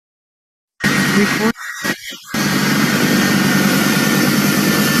Record.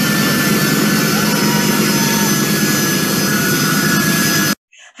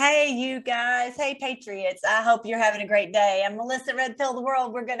 Hey, you guys. Hey, Patriots. I hope you're having a great day. I'm Melissa Red Pill the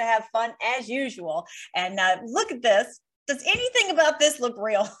World. We're going to have fun as usual. And look at this. Does anything about this look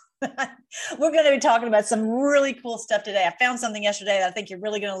real? We're going to be talking about some really cool stuff today. I found something yesterday that I think you're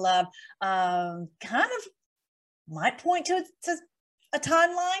really going to love. Kind of might point to a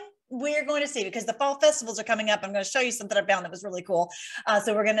timeline. We're going to see because the fall festivals are coming up. I'm going to show you something I found that was really cool.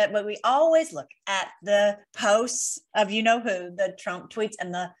 But we always look at the posts of you know who, the Trump tweets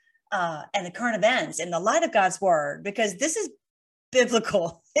and the current events in the light of God's word, because this is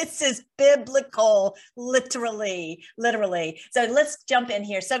biblical. This is biblical, literally. So let's jump in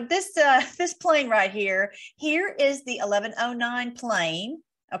here. So this plane right here is the 1109 plane.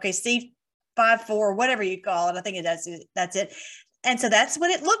 Okay, C-54, whatever you call it. I think that's it. And so that's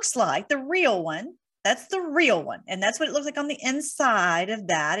what it looks like, the real one. That's the real one. And that's what it looks like on the inside of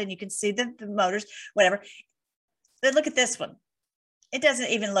that. And you can see the motors, whatever. But look at this one. It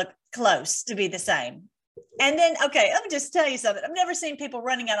doesn't even look close to be the same. And then, okay, let me just tell you something. I've never seen people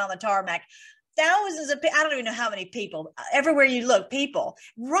running out on the tarmac. Thousands of people, I don't even know how many people, everywhere you look, people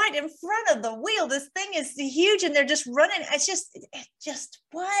right in front of the wheel. This thing is huge and they're just running. It's just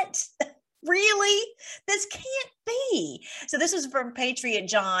what? Really? This can't be. So this was from Patriot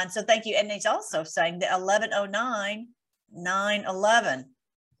John. So thank you. And he's also saying the 1109 9/11.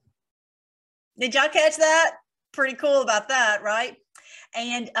 Did y'all catch that? Pretty cool about that, right?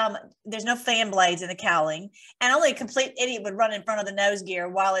 And there's no fan blades in the cowling, and only a complete idiot would run in front of the nose gear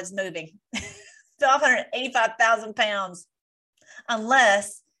while it's moving. 585,000 pounds,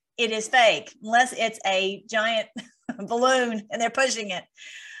 unless it is fake, unless it's a giant balloon and they're pushing it.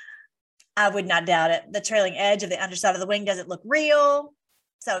 I would not doubt it. The trailing edge of the underside of the wing doesn't look real.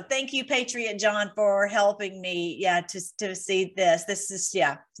 So thank you, Patriot John, for helping me. To see this. This is,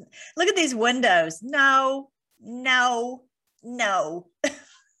 look at these windows. No.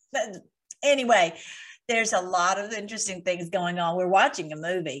 Anyway, there's a lot of interesting things going on. We're watching a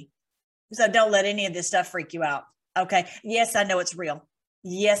movie. So don't let any of this stuff freak you out. Okay. Yes, I know it's real.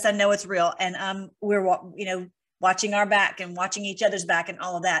 And we're, watching our back and watching each other's back and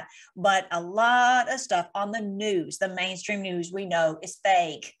all of that. But a lot of stuff on the news, the mainstream news, we know is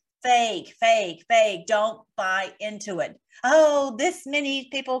fake. Don't buy into it. Oh, this many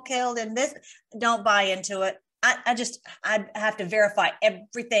people killed and this, don't buy into it. I have to verify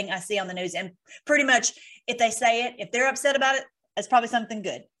everything I see on the news. And pretty much if they say it, if they're upset about it, it's probably something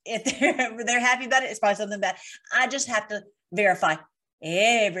good. If they're happy about it, it's probably something bad. I just have to verify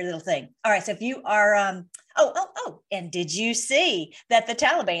every little thing. All right. So if you are, and did you see that the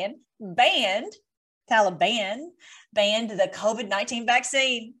Taliban banned the COVID-19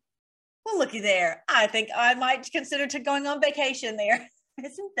 vaccine? Well, looky there. I think I might consider going on vacation there.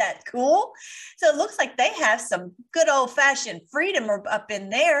 Isn't that cool? So it looks like they have some good old-fashioned freedom up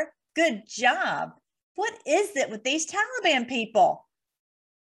in there. Good job. What is it with these Taliban people?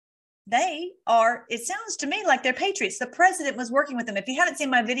 They are, it sounds to me like they're patriots. The president was working with them. If you haven't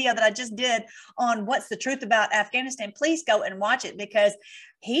seen my video that I just did on what's the truth about Afghanistan, please go and watch it, because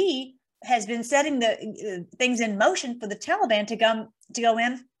he has been setting the things in motion for the Taliban to go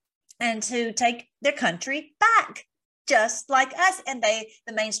in and to take their country back, just like us. And the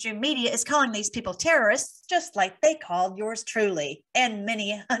mainstream media is calling these people terrorists, just like they called yours truly and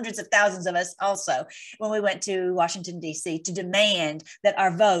many hundreds of thousands of us also when we went to Washington, D.C. to demand that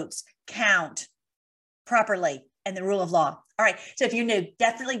our votes count properly and the rule of law. All right. So if you're new,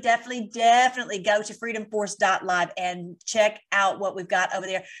 definitely go to freedomforce.live and check out what we've got over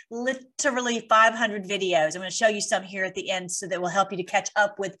there. Literally 500 videos. I'm going to show you some here at the end so that will help you to catch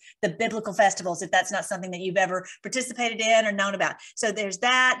up with the biblical festivals if that's not something that you've ever participated in or known about. So there's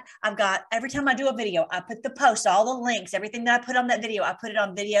that. I've got, every time I do a video, I put the post, all the links, everything that I put on that video, I put it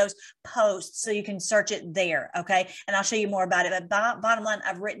on videos posts so you can search it there. Okay. And I'll show you more about it. But bottom line,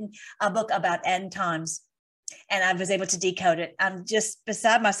 I've written a book about end times, and I was able to decode it. I'm just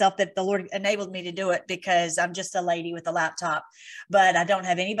beside myself that the Lord enabled me to do it, because I'm just a lady with a laptop, but I don't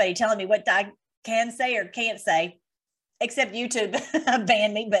have anybody telling me what I can say or can't say, except YouTube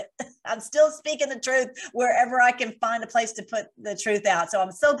banned me, but I'm still speaking the truth wherever I can find a place to put the truth out. So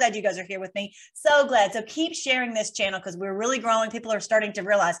I'm so glad you guys are here with me. So glad. So keep sharing this channel, because we're really growing. People are starting to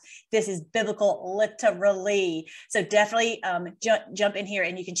realize this is biblical, literally. So definitely jump in here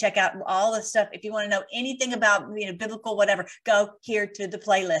and you can check out all the stuff. If you want to know anything about, biblical, whatever, go here to the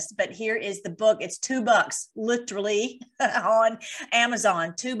playlist. But here is the book. It's $2, literally, on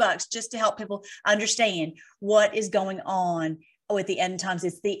Amazon, $2, just to help people understand what is going on Oh, at the end times,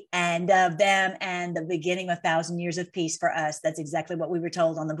 it's the end of them and the beginning of 1,000 years of peace for us. That's exactly what we were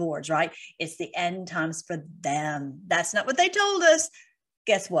told on the boards, right? It's the end times for them. That's not what they told us.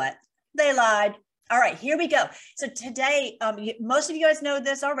 Guess what? They lied. All right, here we go. So today, most of you guys know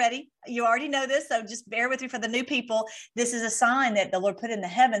this already. You already know this, so just bear with me for the new people. This is a sign that the Lord put in the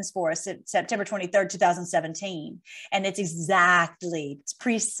heavens for us September 23rd, 2017. And it's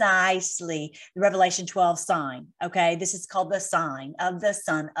precisely the Revelation 12 sign, okay? This is called the sign of the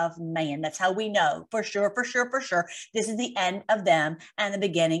Son of Man. That's how we know for sure. This is the end of them and the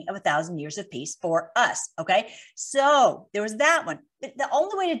beginning of 1,000 years of peace for us, okay? So there was that one. The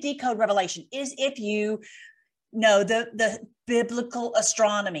only way to decode Revelation is if you know the biblical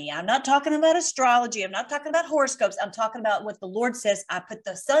astronomy. I'm not talking about astrology. I'm not talking about horoscopes. I'm talking about what the Lord says. I put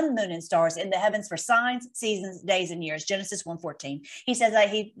the sun, moon, and stars in the heavens for signs, seasons, days, and years. Genesis 1:14. He says that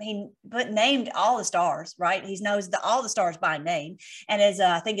he named all the stars, right? He knows all the stars by name. And as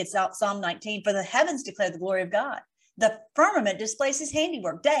I think it's Psalm 19, for the heavens declare the glory of God. The firmament displays his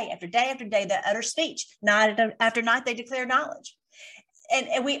handiwork. Day after day after day, they utter speech. Night after night, they declare knowledge.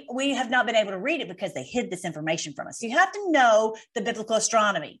 And we have not been able to read it because they hid this information from us. You have to know the biblical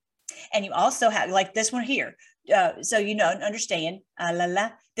astronomy. And you also have, like this one here. So you know and understand,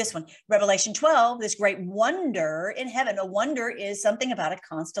 this one, Revelation 12, this great wonder in heaven. A wonder is something about a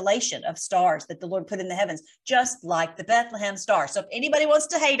constellation of stars that the Lord put in the heavens, just like the Bethlehem star. So if anybody wants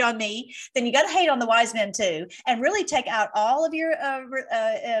to hate on me, then you got to hate on the wise men too, and really take out all of your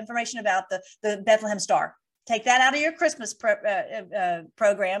information about the Bethlehem star. Take that out of your Christmas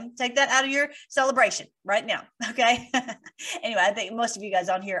program. Take that out of your celebration right now. Okay. Anyway, I think most of you guys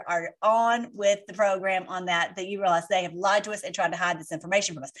on here are on with the program on that you realize they have lied to us and tried to hide this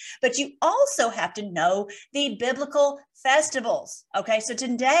information from us. But you also have to know the biblical festivals. Okay. So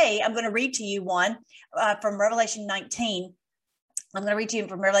today I'm going to read to you one from Revelation 19. I'm going to read to you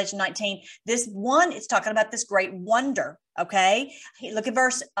from Revelation 19. This one is talking about this great wonder. Okay. Look at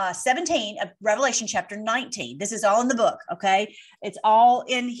verse 17 of Revelation chapter 19. This is all in the book. Okay. It's all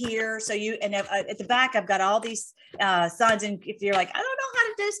in here. So at the back, I've got all these signs. And if you're like, I don't know how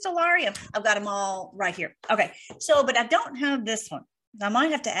to do Stellarium, I've got them all right here. Okay. So, but I don't have this one. I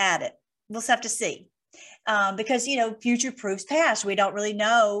might have to add it. We'll just have to see. Because, future proves past. We don't really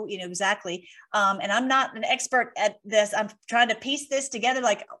know, exactly. And I'm not an expert at this. I'm trying to piece this together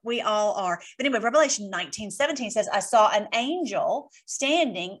like we all are. But anyway, Revelation 19:17 says, I saw an angel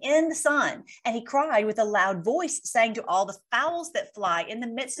standing in the sun, and he cried with a loud voice, saying to all the fowls that fly in the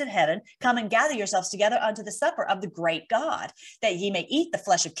midst of heaven, come and gather yourselves together unto the supper of the great God, that ye may eat the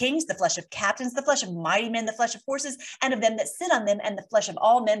flesh of kings, the flesh of captains, the flesh of mighty men, the flesh of horses, and of them that sit on them, and the flesh of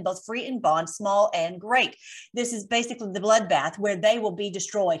all men, both free and bond, small and great. This is basically the bloodbath where they will be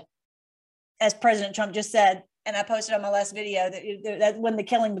destroyed. As President Trump just said, and I posted on my last video, that when the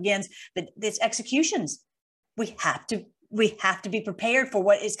killing begins, that this executions, we have to be prepared for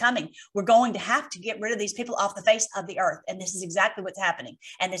what is coming. We're going to have to get rid of these people off the face of the earth. And this is exactly what's happening.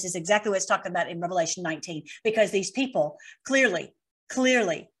 And this is exactly what it's talking about in Revelation 19, because these people clearly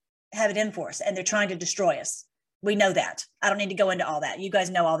have it in for us, and they're trying to destroy us. We know that. I don't need to go into all that. You guys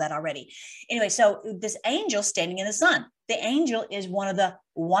know all that already. Anyway, so this angel standing in the sun, the angel is one of the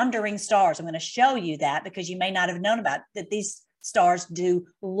wandering stars. I'm going to show you that because you may not have known about that. These stars do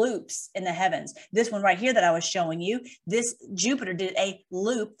loops in the heavens. This one right here that I was showing you, this Jupiter did a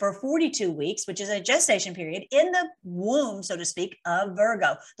loop for 42 weeks, which is a gestation period in the womb, so to speak, of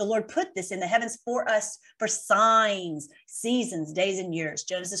Virgo. The Lord put this in the heavens for us for signs, seasons, days, and years.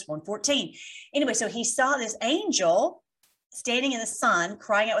 Genesis 1:14. Anyway, so he saw this angel standing in the sun,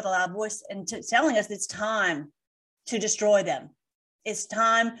 crying out with a loud voice and telling us it's time to destroy them. It's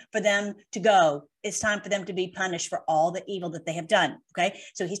time for them to go. It's time for them to be punished for all the evil that they have done. Okay.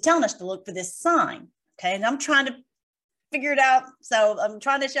 So he's telling us to look for this sign. Okay. And I'm trying to figure it out. So I'm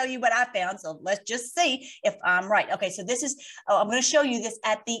trying to show you what I found. So let's just see if I'm right. Okay. So this is, I'm going to show you this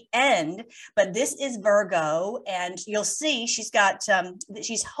at the end, but this is Virgo, and you'll see she's got,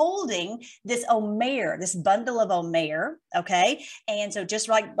 she's holding this Omer, this bundle of Omer. Okay. And so just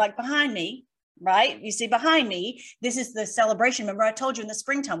like behind me, right? You see behind me, this is the celebration. Remember, I told you in the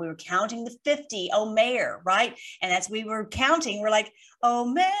springtime, we were counting the 50 Omer, right? And as we were counting, we're like,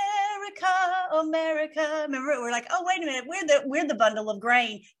 America, America. Remember, we're like, oh, wait a minute. We're the bundle of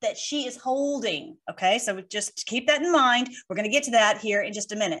grain that she is holding. Okay. So just keep that in mind. We're going to get to that here in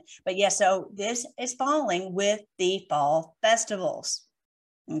just a minute. But yeah, so this is falling with the fall festivals.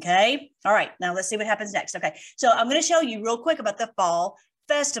 Okay. All right. Now let's see what happens next. Okay. So I'm going to show you real quick about the fall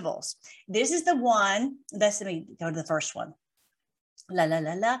festivals. This is the one. Let me go to the first one. La, la,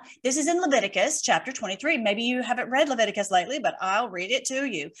 la, la. This is in Leviticus chapter 23. Maybe you haven't read Leviticus lately, but I'll read it to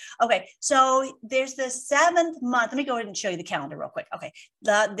you. Okay, so there's the 7th month. Let me go ahead and show you the calendar real quick. Okay,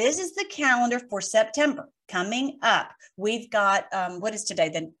 this is the calendar for September coming up. We've got, what is today?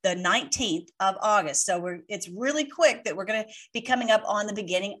 The 19th of August. So it's really quick that we're going to be coming up on the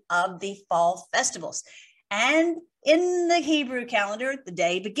beginning of the fall festivals. And in the Hebrew calendar, the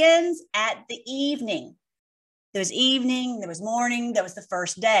day begins at the evening. There was evening, there was morning, there was the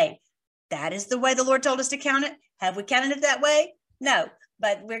first day. That is the way the Lord told us to count it. Have we counted it that way? No,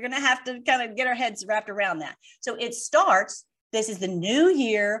 but we're going to have to kind of get our heads wrapped around that. So it starts, this is the new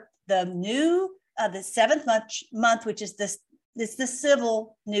year, the 7th month, which is the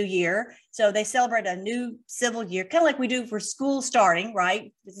civil new year. So they celebrate a new civil year, kind of like we do for school starting,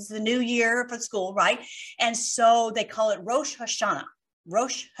 right? This is the new year for school, right? And so they call it Rosh Hashanah.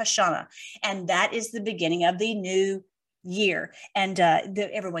 Rosh Hashanah, and that is the beginning of the new year, and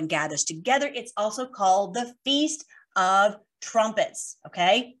everyone gathers together. It's also called the Feast of Trumpets.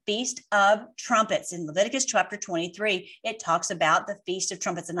 Okay, Feast of Trumpets in Leviticus chapter 23. It talks about the Feast of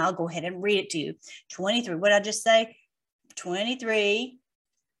Trumpets, and I'll go ahead and read it to you. 23. What did I just say? 23,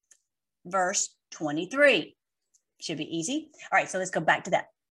 verse 23. Should be easy. All right, so let's go back to that.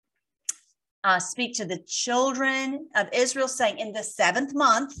 Speak to the children of Israel, saying, in the 7th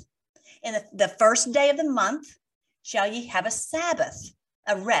month, in the first day of the month, shall ye have a Sabbath,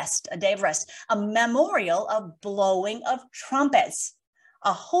 a rest, a day of rest, a memorial of blowing of trumpets,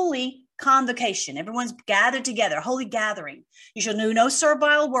 a holy convocation. Everyone's gathered together, a holy gathering. You shall do no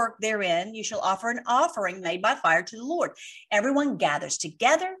servile work therein. You shall offer an offering made by fire to the Lord. Everyone gathers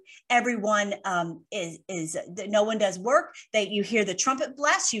together. Everyone is no one does work. You hear the trumpet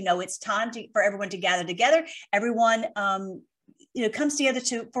blast. You know it's time for everyone to gather together. Everyone comes together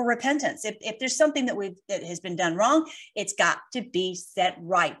for repentance. If there's something that has been done wrong, it's got to be set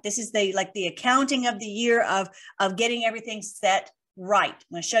right. This is the accounting of the year of getting everything set right.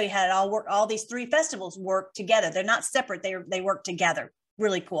 I'm going to show you how it all works. All these 3 festivals work together. They're not separate. They work together.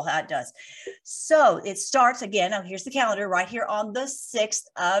 Really cool how it does. So it starts again. Now here's the calendar right here on the 6th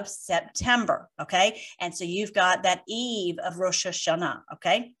of September. Okay. And so you've got that eve of Rosh Hashanah.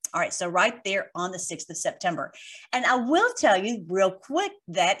 Okay. All right. So right there on the 6th of September. And I will tell you real quick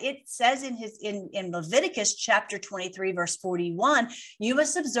that it says in Leviticus chapter 23, verse 41, you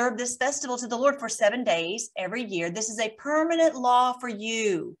must observe this festival to the Lord for 7 days every year. This is a permanent law for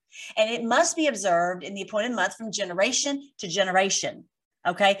you, and it must be observed in the appointed month from generation to generation.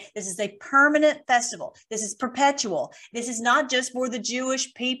 Okay, this is a permanent festival. This is perpetual. This is not just for the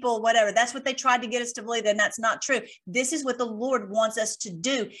Jewish people, whatever. That's what they tried to get us to believe, and that's not true. This is what the Lord wants us to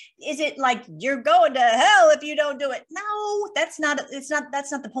do. Is it like you're going to hell if you don't do it? No, that's not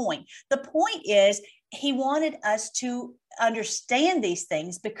the point. The point is he wanted us to understand these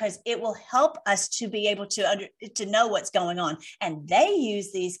things because it will help us to be able to know what's going on. And they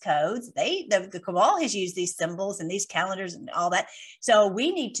use these codes. The cabal has used these symbols and these calendars and all that. So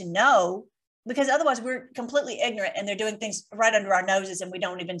we need to know, because otherwise we're completely ignorant and they're doing things right under our noses and we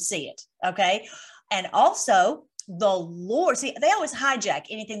don't even see it. Okay. And also the Lord, see, they always hijack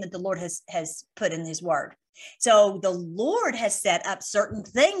anything that the Lord has put in his word. So the Lord has set up certain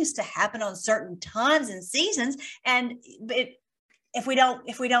things to happen on certain times and seasons. And if we don't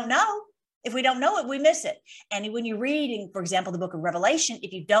know it, we miss it. And when you're reading, for example, the book of Revelation,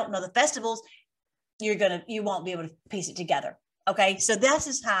 if you don't know the festivals, you won't be able to piece it together. Okay. So this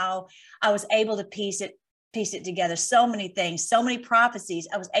is how I was able to piece it together. So many things, so many prophecies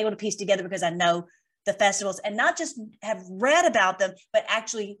I was able to piece together because I know the festivals, and not just have read about them, but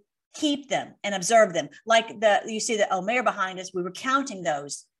actually keep them and observe them. Like you see the Omer behind us, we were counting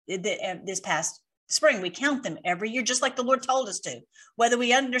those this past spring. We count them every year, just like the Lord told us to, whether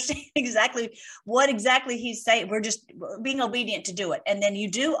we understand what exactly he's saying. We're just being obedient to do it. And then you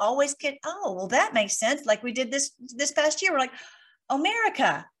do always get, oh, well, that makes sense. Like we did this past year. We're like,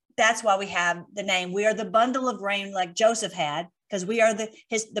 America. That's why we have the name. We are the bundle of grain like Joseph had, because we are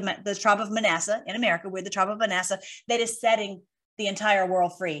the tribe of Manasseh in America. We're the tribe of Manasseh that is setting the entire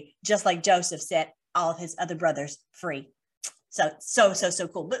world free, just like Joseph set all of his other brothers free. So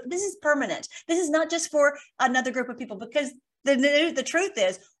cool. But this is permanent. This is not just for another group of people, because the truth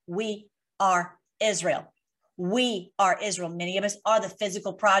is we are Israel. We are Israel. Many of us are the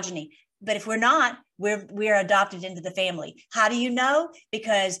physical progeny. But if we're not, we're adopted into the family. How do you know?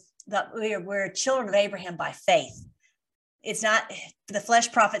 Because we're children of Abraham by faith. It's not, the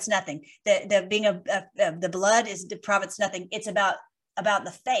flesh profits nothing. The being of the blood profits nothing. It's about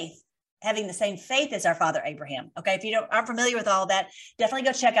the faith having the same faith as our father Abraham. Okay, if you aren't familiar with all that, definitely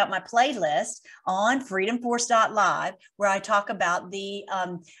go check out my playlist on freedomforce.live, where I talk about the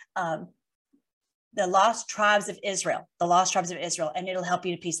lost tribes of Israel, and it'll help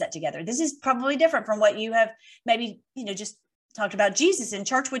you to piece that together. This is probably different from what you have maybe, just talked about Jesus in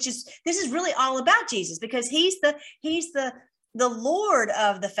church, this is really all about Jesus, because he's the Lord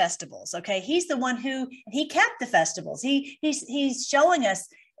of the festivals. Okay. He's the one he kept the festivals. He's showing us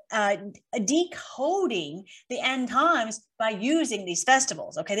decoding the end times by using these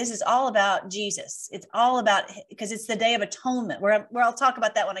festivals. Okay. This is all about Jesus. It's all about, because it's the Day of Atonement, where I'll talk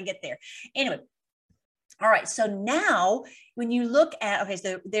about that when I get there. Anyway. All right. So now when you look at,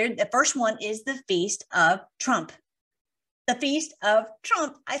 so the first one is the Feast of Trump. The Feast of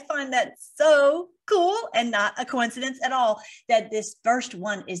Trump. I find that so cool, and not a coincidence at all that this first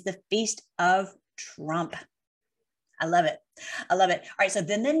one is the Feast of Trump. I love it. All right. So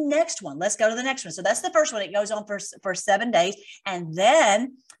then the next one, let's go to the next one. So that's the first one. It goes on for 7 days. And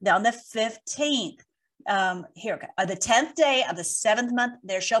then on the 15th, the 10th day of the 7th month,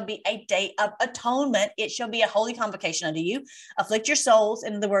 there shall be a day of atonement. It shall be a holy convocation unto you. Afflict your souls.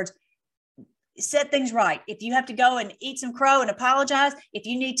 In other words, set things right. If you have to go and eat some crow and apologize, if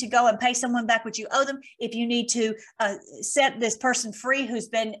you need to go and pay someone back what you owe them, if you need to set this person free who's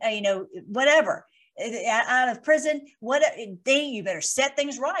been, whatever, out of prison, you better set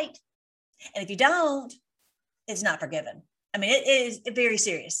things right. And if you don't, it's not forgiven. I mean, it is very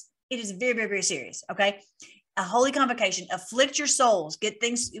serious. It is very, very, very serious. Okay. A holy convocation, afflict your souls, get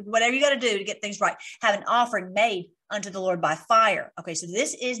things, whatever you got to do to get things right. Have an offering made unto the Lord by fire. Okay. So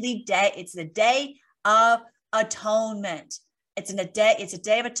this is the day. It's the Day of Atonement. It's a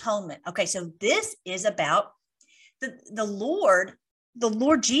day of atonement. Okay. So this is about the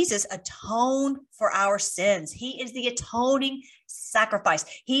Lord Jesus atoned for our sins. He is the atoning sacrifice.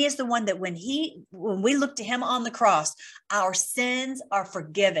 He is the one that when we look to him on the cross, our sins are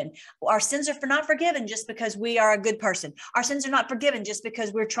forgiven. Our sins are not forgiven just because we are a good person. Our sins are not forgiven just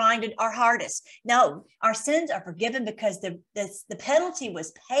because we're trying our hardest. No, our sins are forgiven because the penalty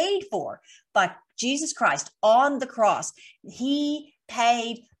was paid for by Jesus Christ on the cross. He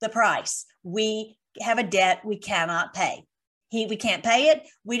paid the price. We have a debt we cannot pay. We can't pay it.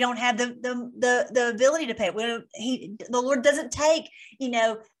 We don't have the ability to pay it. The Lord doesn't take,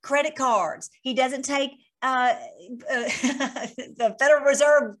 credit cards. He doesn't take the Federal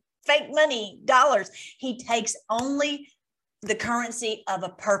Reserve fake money, dollars. He takes only the currency of a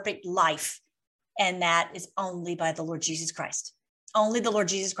perfect life. And that is only by the Lord Jesus Christ. Only the Lord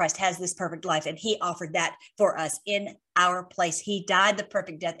Jesus Christ has this perfect life, and he offered that for us in our place. He died the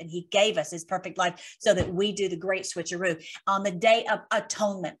perfect death, and he gave us his perfect life so that we do the great switcheroo. On the Day of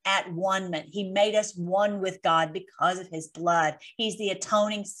Atonement, at one-ment, he made us one with God because of his blood. He's the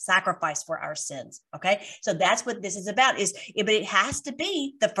atoning sacrifice for our sins. Okay. So that's what this is about, but it has to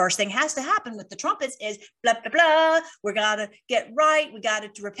be, the first thing has to happen with the trumpets is blah, blah, blah. We got to get right. We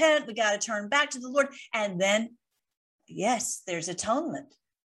got to repent. We got to turn back to the Lord. And then, yes, there's atonement.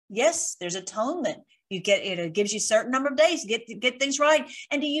 Yes, there's atonement. You get it. It gives you a certain number of days to get things right.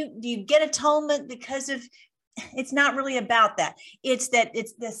 And do you get atonement because of? It's not really about that. It's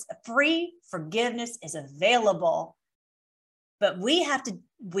this free forgiveness is available, but we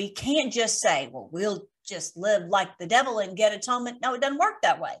can't just say, well, we'll just live like the devil and get atonement. No, it doesn't work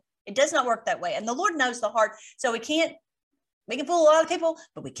that way. It does not work that way. And the Lord knows the heart, so we can fool a lot of people,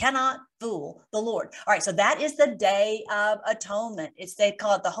 but we cannot fool the Lord. All right. So that is the Day of Atonement. They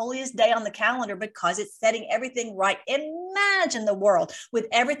call it the holiest day on the calendar because it's setting everything right. Imagine the world with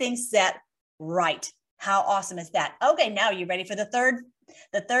everything set right. How awesome is that? Okay. Now are you ready for the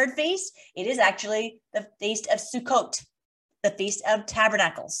third feast? It is actually the Feast of Sukkot, the Feast of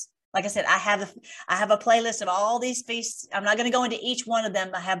Tabernacles. Like I said, I have a playlist of all these feasts. I'm not going to go into each one of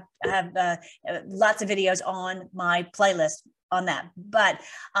them. I have lots of videos on my playlist on that. But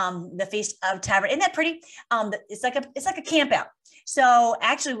the Feast of Tabernacles, isn't that pretty? It's like a camp out. So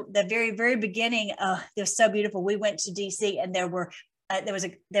actually, the very, very beginning, it was so beautiful. We went to DC, and there was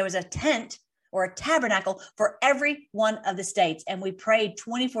a tent or a tabernacle for every one of the states. And we prayed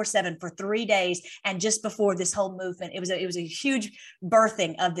 24/7 for 3 days. And just before this whole movement, it was a huge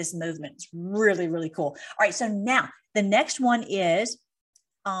birthing of this movement. It's really, really cool. All right. So now the next one is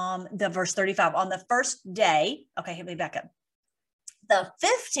the verse 35. On the first day, okay, let me back up. The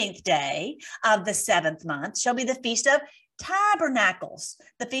 15th day of the 7th month shall be the Feast of Tabernacles,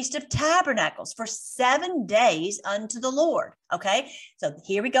 the Feast of Tabernacles for 7 days unto the Lord. Okay, so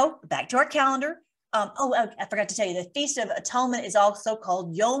here we go, back to our calendar. I forgot to tell you, the Feast of Atonement is also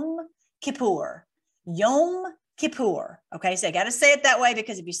called Yom Kippur. Yom Kippur. Okay, so I got to say it that way,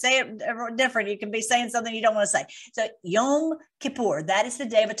 because if you say it different, you can be saying something you don't want to say. So Yom Kippur, that is the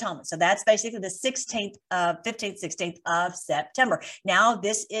Day of Atonement. So that's basically the 16th, 15th, 16th of September. Now,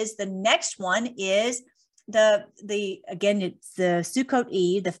 this is the next one is again, it's the Sukkot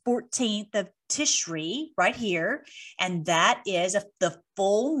Eve, the 14th of Tishri right here. And that is the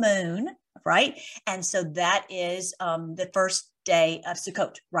full moon, right? And so that is the first day of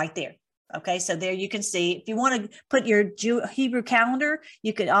Sukkot right there. Okay, so there you can see, if you want to put your Hebrew calendar,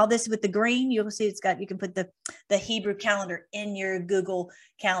 you could, all this with the green, you'll see you can put the Hebrew calendar in your Google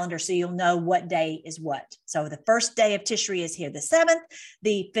calendar, so you'll know what day is what. So the first day of Tishri is here, the 7th,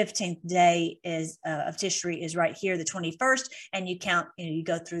 the 15th day is of Tishri is right here, the 21st, and you count, you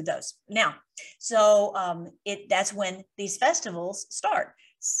go through those. Now, so that's when these festivals start.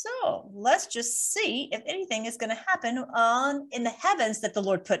 So let's just see if anything is going to happen in the heavens that the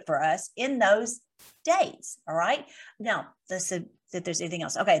Lord put for us in those days. All right. Now, let's see if there's anything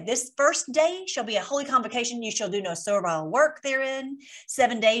else. Okay. This first day shall be a holy convocation. You shall do no servile work therein.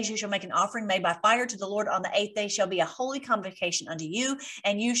 7 days you shall make an offering made by fire to the Lord. On the 8th day shall be a holy convocation unto you,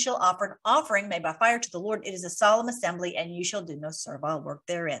 and you shall offer an offering made by fire to the Lord. It is a solemn assembly, and you shall do no servile work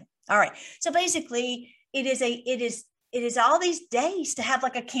therein. All right. So basically, it is all these days to have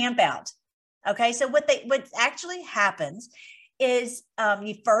like a camp out. Okay. So what actually happens is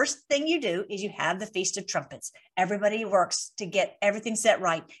the first thing you do is you have the Feast of Trumpets. Everybody works to get everything set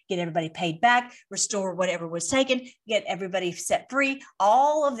right, get everybody paid back, restore whatever was taken, get everybody set free.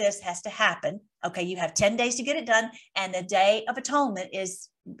 All of this has to happen. Okay. You have 10 days to get it done. And the Day of Atonement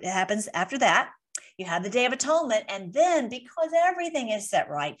happens after that. You have the Day of Atonement, and then because everything is set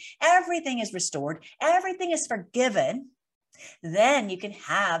right, everything is restored, everything is forgiven, then you can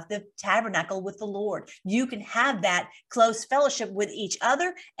have the tabernacle with the Lord. You can have that close fellowship with each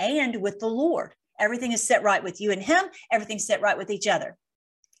other and with the Lord. Everything is set right with you and him. Everything's set right with each other.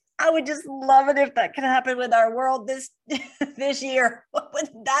 I would just love it if that could happen with our world this year.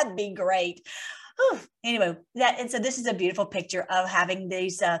 Wouldn't that be great? Anyway, and so this is a beautiful picture of having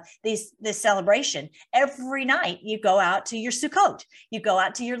this celebration. Every night you go out to your Sukkot, you go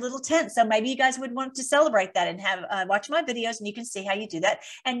out to your little tent. So maybe you guys would want to celebrate that and have watch my videos, and you can see how you do that.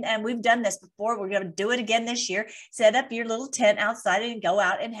 And we've done this before. We're going to do it again this year. Set up your little tent outside and go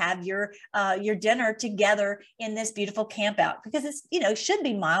out and have your dinner together in this beautiful camp out, because it's should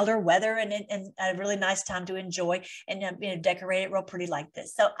be milder weather and a really nice time to enjoy and decorate it real pretty like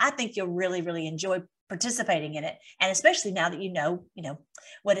this. So I think you'll really, really enjoy participating in it, and especially now that you know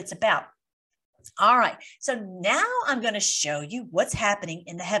what it's about. All right, so now I'm going to show you what's happening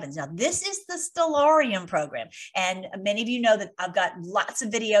in the heavens. Now, this is the Stellarium program, and many of you know that I've got lots of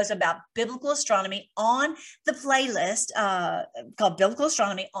videos about biblical astronomy on the playlist called Biblical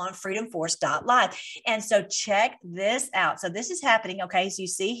Astronomy on freedomforce.live. And so check this out. So this is happening, okay, so you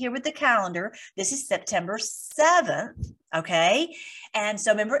see here with the calendar, this is September 7th, okay? And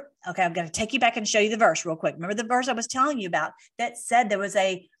so remember, okay, I'm going to take you back and show you the verse real quick. Remember the verse I was telling you about that said there was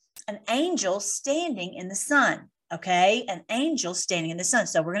an angel standing in the sun, okay? An angel standing in the sun.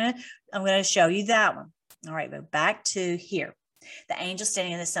 So I'm going to show you that one. All right, go back to here. The angel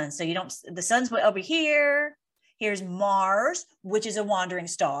standing in the sun. So the sun's over here. Here's Mars, which is a wandering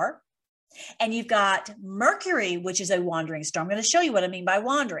star. And you've got Mercury, which is a wandering star. I'm going to show you what I mean by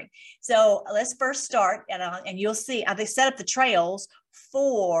wandering. So let's first start, and you'll see I've set up the trails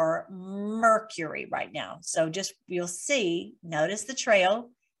for Mercury right now. So you'll see, notice the trail.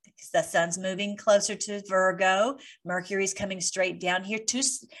 The sun's moving closer to Virgo. Mercury's coming straight down here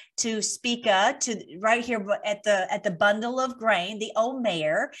to Spica, to right here at the bundle of grain, the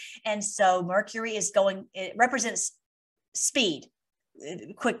Omer. And so Mercury is going, it represents speed,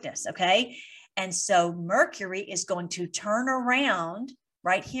 quickness, okay? And so Mercury is going to turn around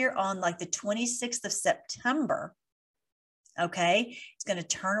right here on like the 26th of September, okay? It's going to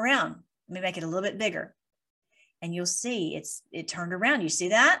turn around. Let me make it a little bit bigger. And you'll see it turned around. You see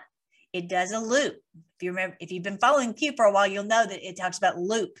that? It does a loop. If you remember, if you've been following Q for a while, you'll know that it talks about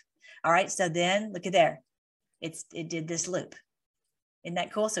loop. All right. So then look at there. It did this loop. Isn't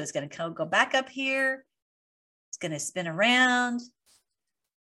that cool? So it's going to go back up here. It's going to spin around.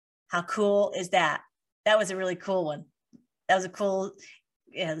 How cool is that? That was a really cool one. That was a cool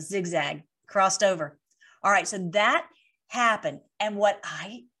zigzag crossed over. All right. So that happened. And what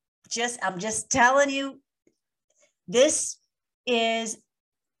I'm just telling you, this is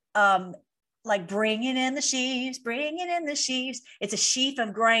like bringing in the sheaves. It's a sheaf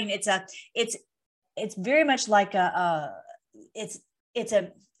of grain. It's very much like it's it's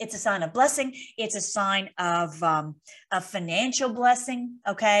a sign of blessing. It's a sign of financial blessing.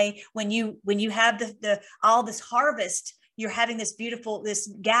 Okay. When you have the all this harvest, you're having this beautiful, this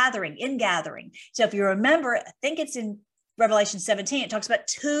gathering. So if you remember, I think it's in Revelation 17, it talks about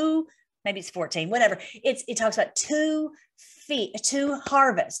two, maybe it's 14, whatever. It talks about two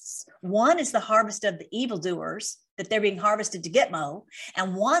harvests. One is the harvest of the evildoers, that they're being harvested to Gitmo.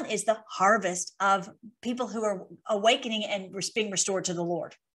 And one is the harvest of people who are awakening and being restored to the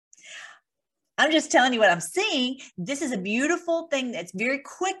Lord. I'm just telling you what I'm seeing. This is a beautiful thing that's very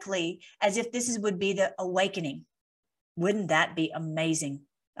quickly, as if this would be the awakening. Wouldn't that be amazing?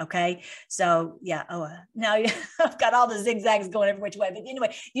 Okay. So yeah. Oh, now I've got all the zigzags going every which way. But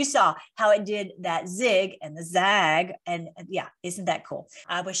anyway, you saw how it did that zig and the zag. And yeah, isn't that cool?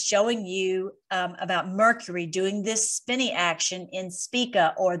 I was showing you about Mercury doing this spinny action in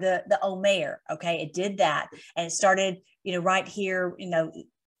Spica, or the Omer. Okay. It did that. And it started, right here,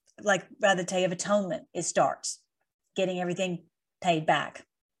 like by the Day of Atonement, it starts getting everything paid back.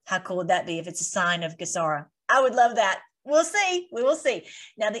 How cool would that be if it's a sign of Gesara? I would love that. We'll see. We will see.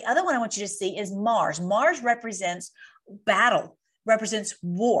 Now, the other one I want you to see is Mars. Mars represents battle, represents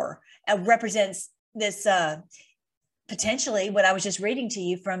war, represents this potentially what I was just reading to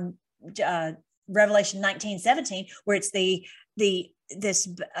you from Revelation 19:17, where it's this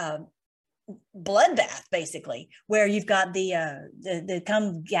bloodbath, basically, where you've got the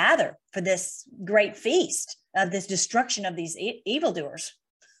come gather for this great feast of this destruction of these evildoers.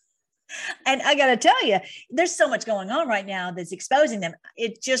 And I got to tell you, there's so much going on right now that's exposing them.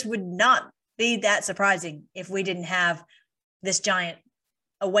 It just would not be that surprising if we didn't have this giant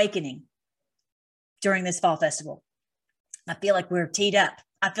awakening during this fall festival. I feel like we're teed up.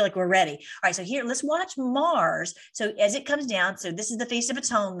 I feel like we're ready. All right, so here, let's watch Mars. So as it comes down, so this is the Feast of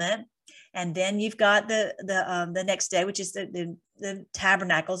Atonement. And then you've got the next day, which is the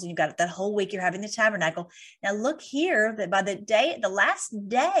tabernacles, and you've got that whole week you're having the tabernacle. Now look here, that by the last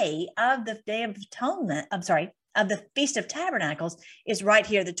day of the Day of Atonement, of the Feast of Tabernacles, is right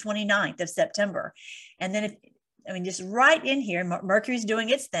here, the 29th of September. And then just right in here, Mercury's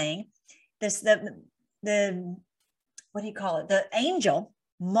doing its thing. The what do you call it? The angel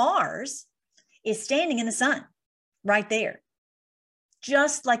Mars is standing in the sun right there.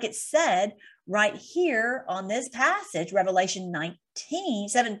 Just like it said right here on this passage, Revelation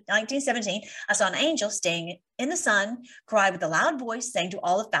 19:17, I saw an angel staying in the sun, cry with a loud voice, saying to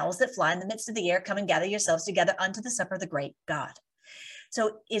all the fowls that fly in the midst of the air, come and gather yourselves together unto the supper of the great God.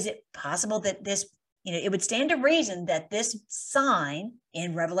 So is it possible that this, it would stand to reason that this sign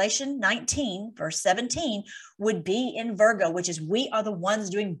in Revelation 19, verse 17, would be in Virgo, which is we are the ones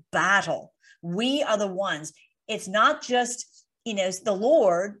doing battle. We are the ones. It's not just the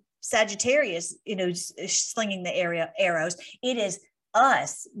Lord, Sagittarius, slinging the arrows. It is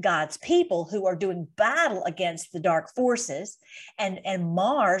us, God's people, who are doing battle against the dark forces. And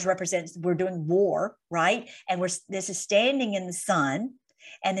Mars represents, we're doing war, right? And this is standing in the sun.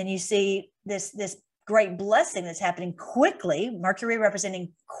 And then you see this great blessing that's happening quickly, Mercury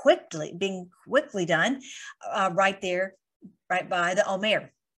representing being quickly done, right there, right by the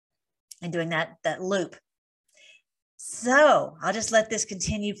Omer, and doing that loop. So I'll just let this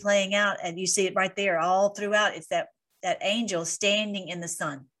continue playing out, and you see it right there all throughout. It's that angel standing in the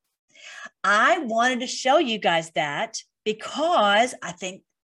sun. I wanted to show you guys that because I think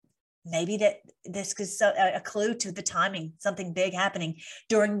maybe that this is a clue to the timing, something big happening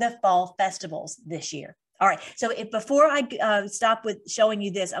during the fall festivals this year. All right. So before I stop with showing you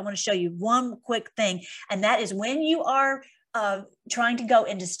this, I want to show you one quick thing. And that is when you are trying to go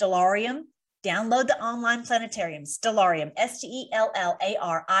into Stellarium, download the online planetarium, Stellarium,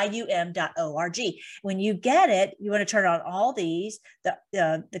 STELLARIUM.org. When you get it, you want to turn on all these,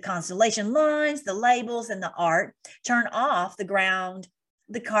 the constellation lines, the labels, and the art. Turn off the ground,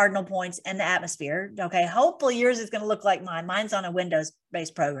 the cardinal points, and the atmosphere. Okay, hopefully yours is going to look like mine. Mine's on a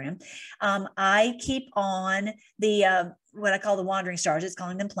Windows-based program. I keep on the what I call the wandering stars. It's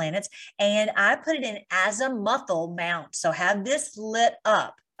calling them planets, and I put it in azimuthal mount. So have this lit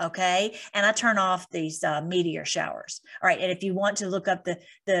up. Okay. And I turn off these meteor showers. All right. And if you want to look up the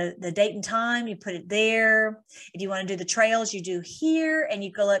date and time, you put it there. If you want to do the trails, you do here, and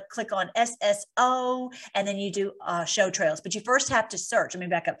you click on SSO, and then you do show trails. But you first have to search. Let me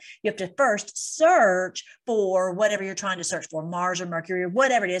back up. You have to first search for whatever you're trying to search for, Mars or Mercury or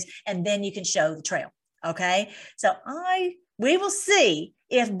whatever it is, and then you can show the trail. Okay. So we will see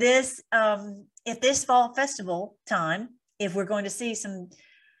if this fall festival time, if we're going to see some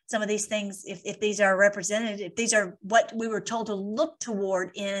of these things, if these are represented, if these are what we were told to look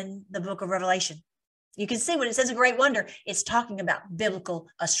toward in the book of Revelation. You can see when it says a great wonder, it's talking about biblical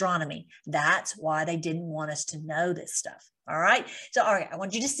astronomy. That's why they didn't want us to know this stuff. All right. So, all right, I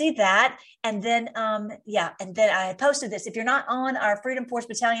want you to see that. And then, and then I posted this. If you're not on our Freedom Force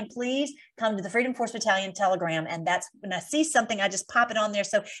Battalion, please come to the Freedom Force Battalion Telegram. And that's when I see something, I just pop it on there.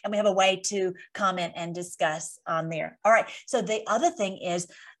 So, and we have a way to comment and discuss on there. All right. So the other thing is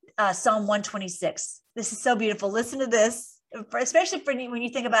Psalm 126. This is so beautiful. Listen to this. Especially when you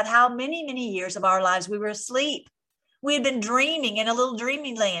think about how many years of our lives we were asleep. We had been dreaming in a little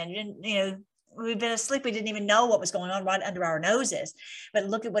dreaming land, and we've been asleep. We didn't even know what was going on right under our noses. But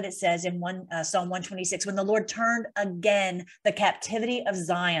look at what it says in Psalm 126. When the Lord turned again the captivity of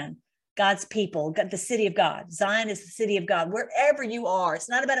Zion, God's people, the city of God. Zion is the city of God. Wherever you are, it's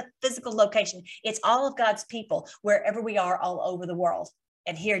not about a physical location. It's all of God's people, wherever we are all over the world.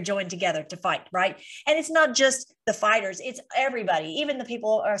 And here joined together to fight, right? And it's not just the fighters, it's everybody. Even the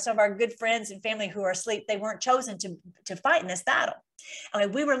people are some of our good friends and family who are asleep. They weren't chosen to fight in this battle. I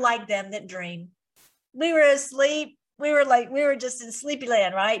mean, we were like them that dream. We were asleep. We were just in sleepy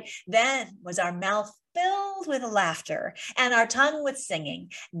land, right? Then was our mouth filled with laughter and our tongue with singing.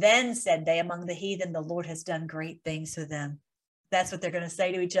 Then said they among the heathen, the Lord has done great things for them. That's what they're going to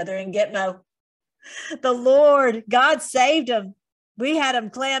say to each other in Gitmo. The Lord, God saved them. We had them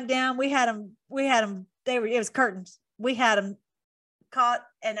clammed down. We had them, it was curtains. We had them caught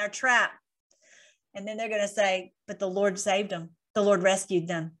in our trap. And then they're going to say, but the Lord saved them. The Lord rescued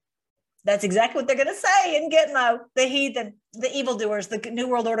them. That's exactly what they're going to say in Gitmo, the heathen, the evildoers, the New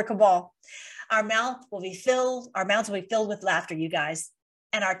World Order cabal. Our mouths will be filled with laughter, you guys,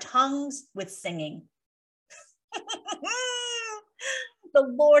 and our tongues with singing. The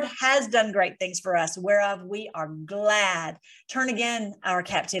Lord has done great things for us, whereof we are glad. Turn again our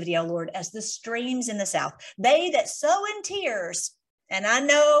captivity, O Lord, as the streams in the south. They that sow in tears, and I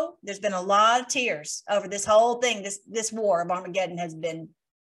know there's been a lot of tears over this whole thing. This war of Armageddon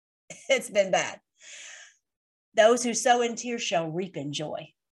it's been bad. Those who sow in tears shall reap in joy.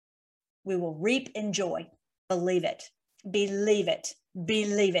 We will reap in joy. Believe it. Believe it.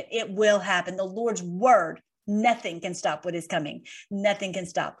 Believe it. It will happen. The Lord's word. Nothing can stop what is coming. Nothing can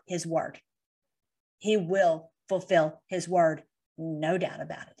stop his word. He will fulfill his word. No doubt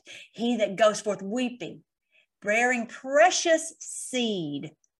about it. He that goes forth weeping, bearing precious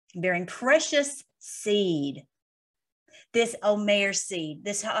seed. This Omer seed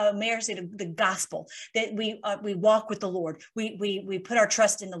of the gospel, that we walk with the Lord. We put our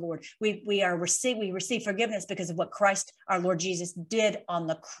trust in the Lord. We receive forgiveness because of what Christ, our Lord Jesus, did on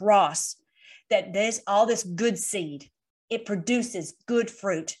the cross. That all this good seed, it produces good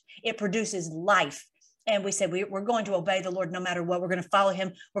fruit. It produces life. And we said, we're going to obey the Lord no matter what. We're going to follow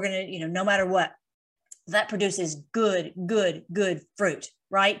him. We're going to, no matter what. That produces good fruit,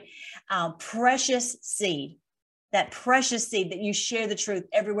 right? Precious seed. That precious seed that you share the truth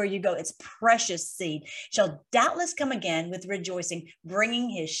everywhere you go. It's precious seed. Shall doubtless come again with rejoicing, bringing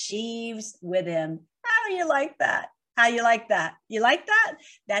his sheaves with him. How do you like that? How you like that? You like that?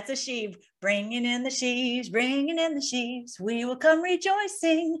 That's a sheaf. Bringing in the sheaves, bringing in the sheaves. We will come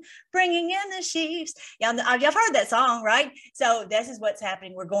rejoicing, bringing in the sheaves. Yeah, I've heard that song, right? So this is what's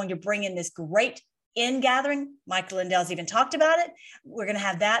happening. We're going to bring in this great ingathering. Michael Lindell's even talked about it. We're going to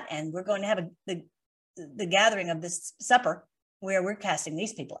have that, and we're going to have the gathering of this supper where we're casting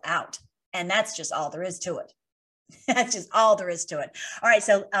these people out. And that's just all there is to it. That's just all there is to it. All right.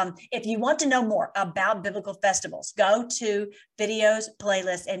 So if you want to know more about biblical festivals, go to videos,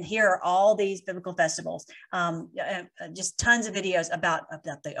 playlists, and here are all these biblical festivals. Just tons of videos about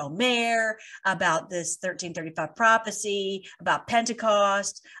the Omer, about this 1335 prophecy, about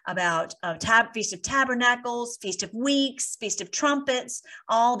Pentecost, about Feast of Tabernacles, Feast of Weeks, Feast of Trumpets.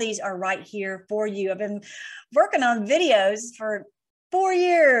 All these are right here for you. I've been working on videos for 4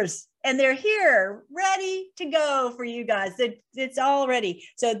 years. And they're here, ready to go for you guys. It's all ready.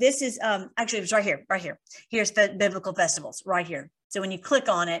 So this is, actually, it was right here. Here's biblical festivals right here. So when you click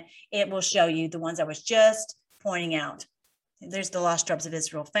on it, it will show you the ones I was just pointing out. There's the lost tribes of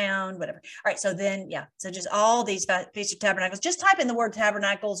Israel found, whatever. All right, so then, so just all these Feast of Tabernacles. Just type in the word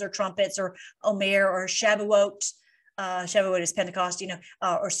tabernacles or trumpets or Omer or Shavuot. Shavuot is Pentecost,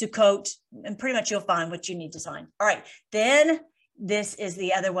 or Sukkot, and pretty much you'll find what you need to find. All right, then this is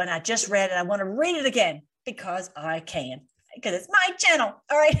the other one I just read, and I want to read it again because I can, because it's my channel.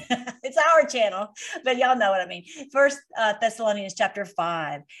 All right. It's our channel, but y'all know what I mean. First Thessalonians chapter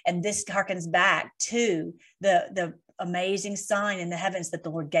 5. And this harkens back to the amazing sign in the heavens that the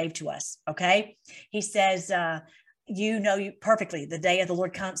Lord gave to us. Okay. He says, you know you perfectly the day of the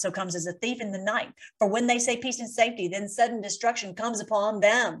Lord comes as a thief in the night. For when they say peace and safety, then sudden destruction comes upon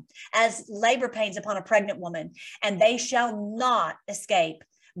them as labor pains upon a pregnant woman, and they shall not escape.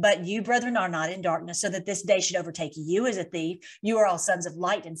 But you, brethren, are not in darkness, so that this day should overtake you as a thief. You are all sons of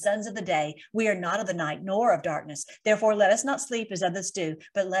light and sons of the day. We are not of the night, nor of darkness. Therefore, let us not sleep as others do,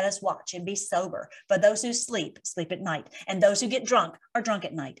 but let us watch and be sober. For those who sleep, sleep at night, and those who get drunk are drunk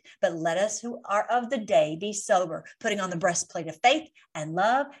at night. But let us who are of the day be sober, putting on the breastplate of faith and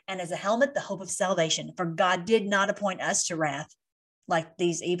love, and as a helmet, the hope of salvation. For God did not appoint us to wrath like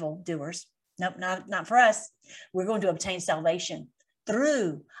these evil doers. Nope, not for us. We're going to obtain salvation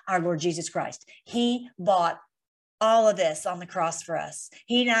through our Lord Jesus Christ. He bought all of this on the cross for us.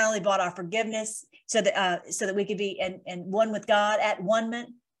 He not only bought our forgiveness so that we could be in one with God, at one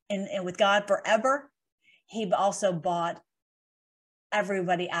and with God forever. He also bought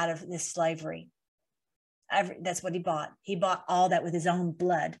everybody out of this slavery. That's what he bought. He bought all that with his own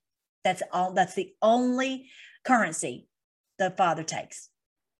blood. That's all. That's the only currency the Father takes,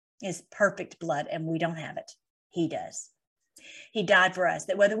 is perfect blood, and we don't have it. He does. He died for us,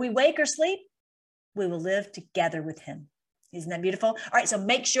 that whether we wake or sleep, we will live together with him. Isn't that beautiful? All right, so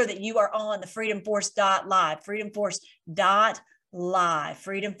make sure that you are on the freedomforce.live, freedomforce.live,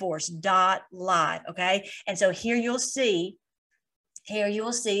 freedomforce.live, okay? And so here you will see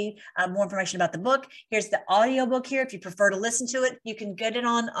more information about the book. Here's the audio book here. If you prefer to listen to it, you can get it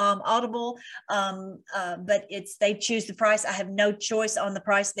on Audible, but they choose the price. I have no choice on the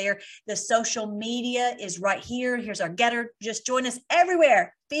price there. The social media is right here. Here's our getter. Just join us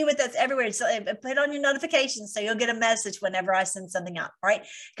everywhere. Be with us everywhere. So put on your notifications so you'll get a message whenever I send something out, right?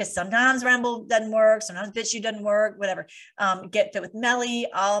 Because sometimes Ramble doesn't work. Sometimes BitChute doesn't work, whatever. Get Fit with Melly.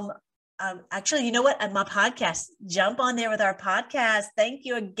 Actually, you know what? At my podcast, jump on there with our podcast. Thank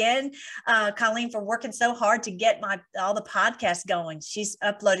you again, Colleen, for working so hard to get all the podcasts going. She's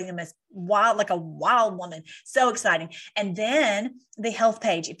uploading them as wild, like a wild woman. So exciting. And then the health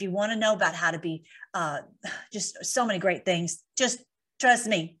page, if you want to know about how to be just so many great things, just trust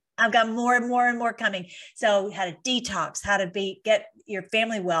me. I've got more and more and more coming. So how to detox, how to get your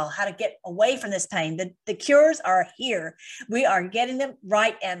family well, how to get away from this pain. The cures are here. We are getting them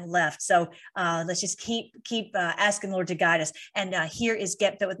right and left. So let's just keep asking the Lord to guide us. And here is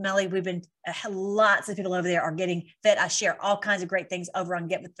Get Fit with Melly. We've been lots of people over there are getting fit. I share all kinds of great things over on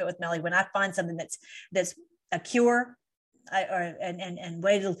Get Fit with Melly. When I find something that's a cure, and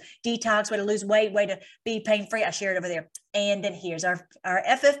way to detox, way to lose weight, way to be pain-free, I share it over there. And then here's our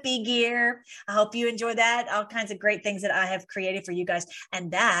FFB gear. I hope you enjoy that. All kinds of great things that I have created for you guys.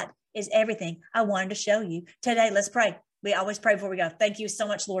 And that is everything I wanted to show you today. Let's pray. We always pray before we go. Thank you so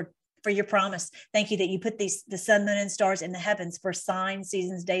much, Lord, for your promise. Thank you that you put the sun, moon, and stars in the heavens for signs,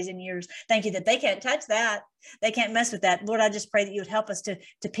 seasons, days, and years. Thank you that they can't touch that. They can't mess with that. Lord, I just pray that you would help us to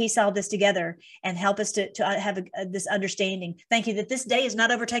piece all this together and help us to have this understanding. Thank you that this day is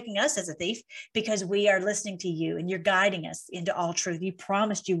not overtaking us as a thief, because we are listening to you and you're guiding us into all truth. You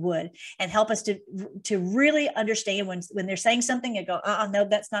promised you would, and help us to really understand when they're saying something and go, no,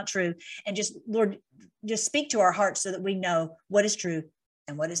 that's not true. And just, Lord, just speak to our hearts so that we know what is true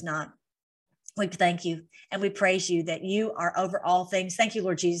and what is not. We thank you and we praise you that you are over all things. Thank you,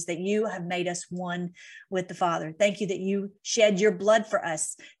 Lord Jesus, that you have made us one with the Father. Thank you that you shed your blood for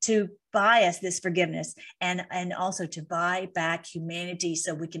us to buy us this forgiveness and also to buy back humanity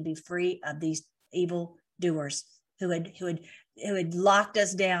so we can be free of these evil doers who had locked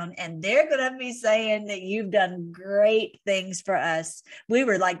us down. And they're going to be saying that you've done great things for us. We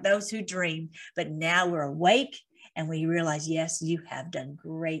were like those who dreamed, but now we're awake. And we realize, yes, you have done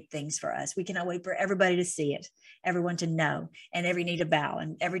great things for us. We cannot wait for everybody to see it, everyone to know, and every knee to bow,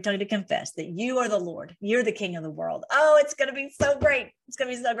 and every tongue to confess that you are the Lord. You're the King of the world. Oh, it's going to be so great. It's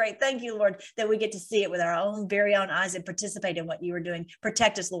going to be so great. Thank you, Lord, that we get to see it with our own very own eyes and participate in what you are doing.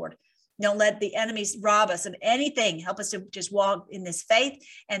 Protect us, Lord. Don't let the enemies rob us of anything. Help us to just walk in this faith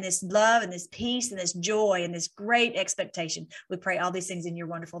and this love and this peace and this joy and this great expectation. We pray all these things in your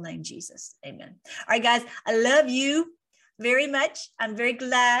wonderful name, Jesus. Amen. All right, guys, I love you very much. I'm very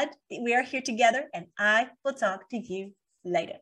glad that we are here together, and I will talk to you later.